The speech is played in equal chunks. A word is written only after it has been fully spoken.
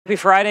Happy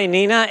Friday,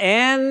 Nina.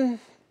 And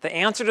the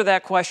answer to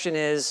that question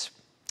is,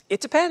 it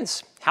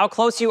depends how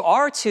close you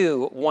are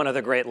to one of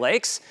the Great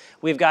Lakes.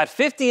 We've got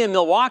 50 in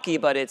Milwaukee,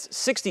 but it's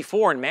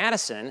 64 in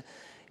Madison.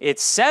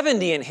 It's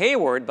 70 in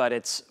Hayward, but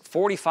it's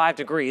 45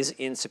 degrees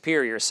in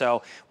Superior.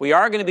 So we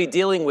are going to be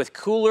dealing with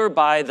cooler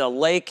by the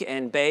lake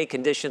and bay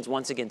conditions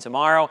once again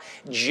tomorrow.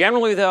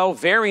 Generally, though,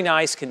 very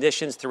nice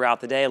conditions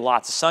throughout the day.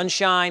 Lots of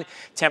sunshine.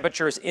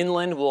 Temperatures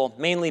inland will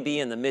mainly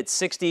be in the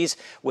mid-60s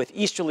with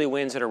easterly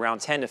winds at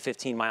around 10 to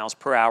 15 miles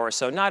per hour.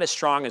 So not as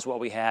strong as what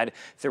we had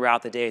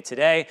throughout the day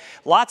today.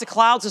 Lots of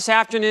clouds this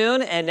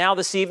afternoon and now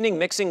this evening,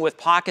 mixing with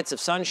pockets of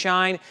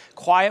sunshine.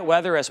 Quiet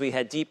weather as we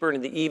head deeper into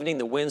the evening.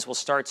 The winds will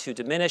start to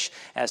diminish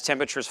as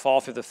temperatures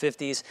fall through the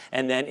 50s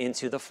and then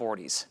into the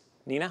 40s.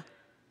 Nina?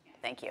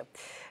 Thank you.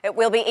 It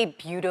will be a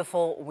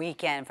beautiful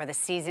weekend for the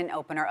season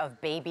opener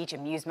of Beach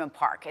Amusement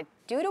Park.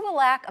 Due to a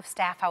lack of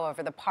staff,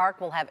 however, the park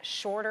will have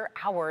shorter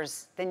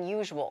hours than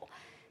usual.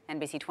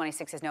 NBC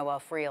 26's Noel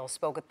Friel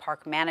spoke with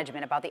park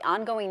management about the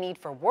ongoing need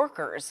for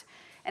workers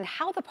and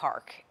how the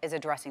park is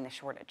addressing the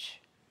shortage.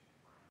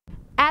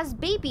 As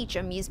Beach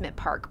Amusement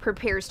Park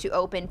prepares to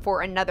open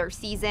for another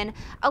season,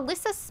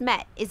 Alyssa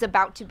Smet is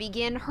about to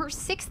begin her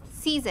 6th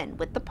season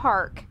with the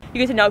park.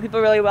 You get to know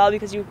people really well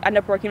because you end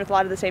up working with a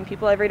lot of the same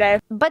people every day.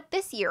 But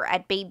this year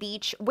at Bay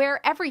Beach, where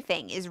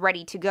everything is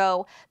ready to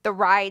go, the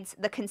rides,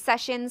 the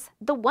concessions,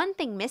 the one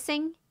thing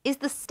missing is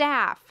the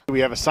staff. We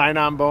have a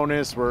sign-on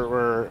bonus.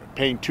 We're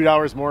paying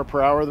 $2 more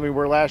per hour than we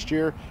were last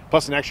year,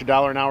 plus an extra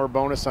 $1 an hour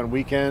bonus on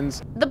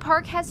weekends. The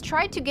park has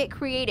tried to get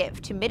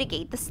creative to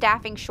mitigate the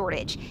staffing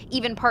shortage,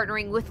 even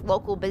partnering with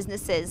local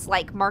businesses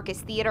like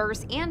Marcus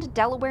Theaters and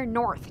Delaware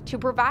North to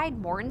provide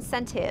more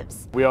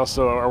incentives. We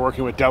also are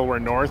working with Delaware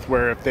North,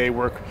 where if they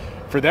work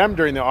for them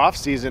during the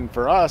off-season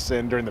for us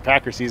and during the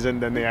Packer season,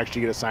 then they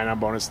actually get a sign-on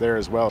bonus there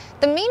as well.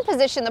 The main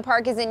position the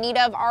park is in need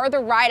of are the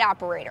ride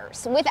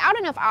operators. Without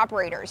enough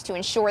operators to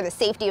ensure the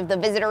safety of the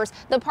visitors,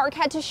 the park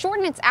had to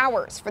shorten its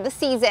hours for the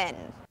season.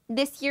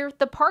 This year,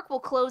 the park will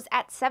close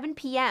at 7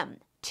 p.m.,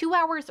 2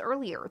 hours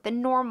earlier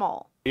than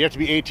normal. You have to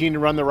be 18 to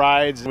run the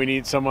rides. We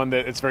need someone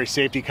that's very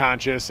safety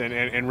conscious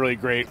and really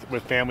great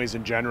with families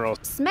in general.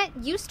 Smet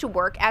used to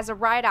work as a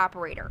ride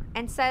operator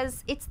and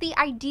says it's the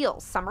ideal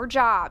summer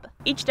job.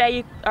 Each day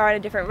you are on a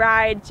different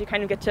ride, so you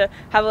kind of get to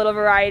have a little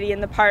variety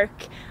in the park.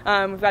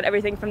 We've got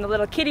everything from the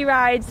little kiddie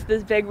rides to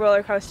this big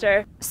roller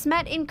coaster.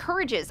 Smet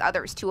encourages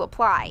others to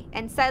apply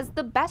and says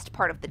the best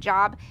part of the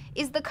job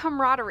is the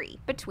camaraderie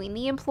between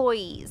the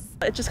employees.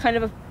 It's just kind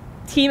of a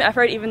team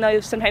effort, even though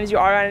sometimes you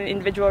are on an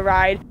individual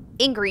ride.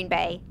 In Green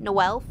Bay,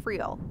 Noel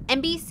Friel,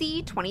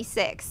 NBC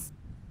 26.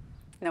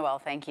 Noel,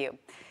 thank you.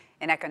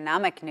 In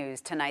economic news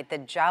tonight, the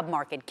job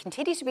market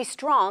continues to be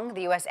strong.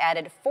 The U.S.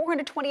 added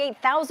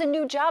 428,000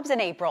 new jobs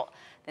in April.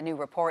 The new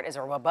report is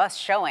a robust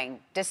showing,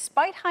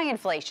 despite high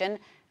inflation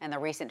and the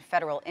recent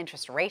federal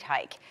interest rate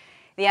hike.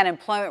 The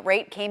unemployment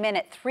rate came in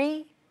at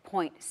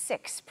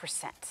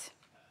 3.6%.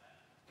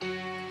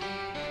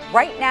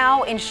 Right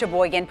now in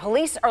Sheboygan,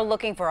 police are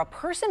looking for a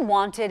person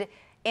wanted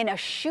in a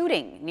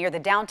shooting near the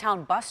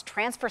downtown bus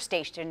transfer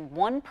station.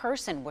 One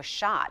person was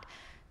shot.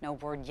 No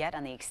word yet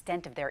on the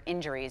extent of their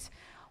injuries.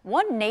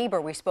 One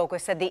neighbor we spoke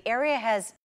with said the area has